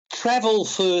Travel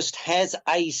First has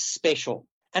a special.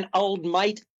 An old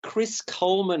mate, Chris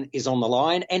Coleman, is on the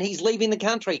line and he's leaving the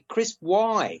country. Chris,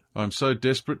 why? I'm so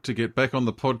desperate to get back on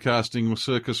the podcasting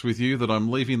circus with you that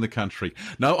I'm leaving the country.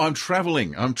 No, I'm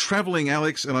travelling. I'm travelling,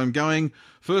 Alex, and I'm going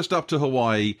first up to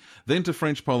Hawaii, then to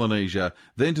French Polynesia,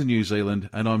 then to New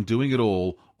Zealand, and I'm doing it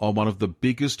all on one of the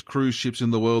biggest cruise ships in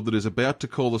the world that is about to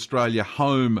call Australia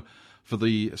home for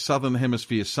the Southern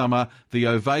Hemisphere summer, the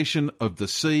Ovation of the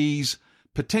Seas.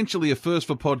 Potentially a first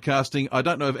for podcasting. I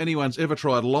don't know if anyone's ever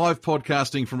tried live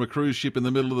podcasting from a cruise ship in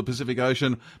the middle of the Pacific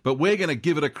Ocean, but we're going to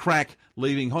give it a crack,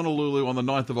 leaving Honolulu on the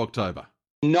 9th of October.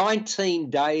 19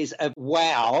 days of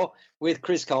wow with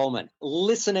Chris Coleman.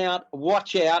 Listen out,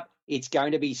 watch out. It's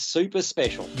going to be super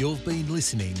special. You've been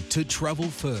listening to Travel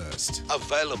First.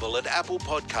 Available at Apple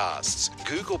Podcasts,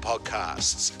 Google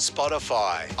Podcasts,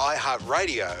 Spotify,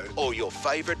 iHeartRadio, or your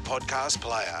favourite podcast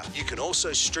player. You can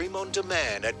also stream on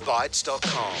demand at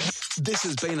Bytes.com. This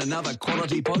has been another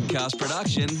quality podcast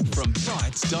production from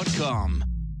Bytes.com.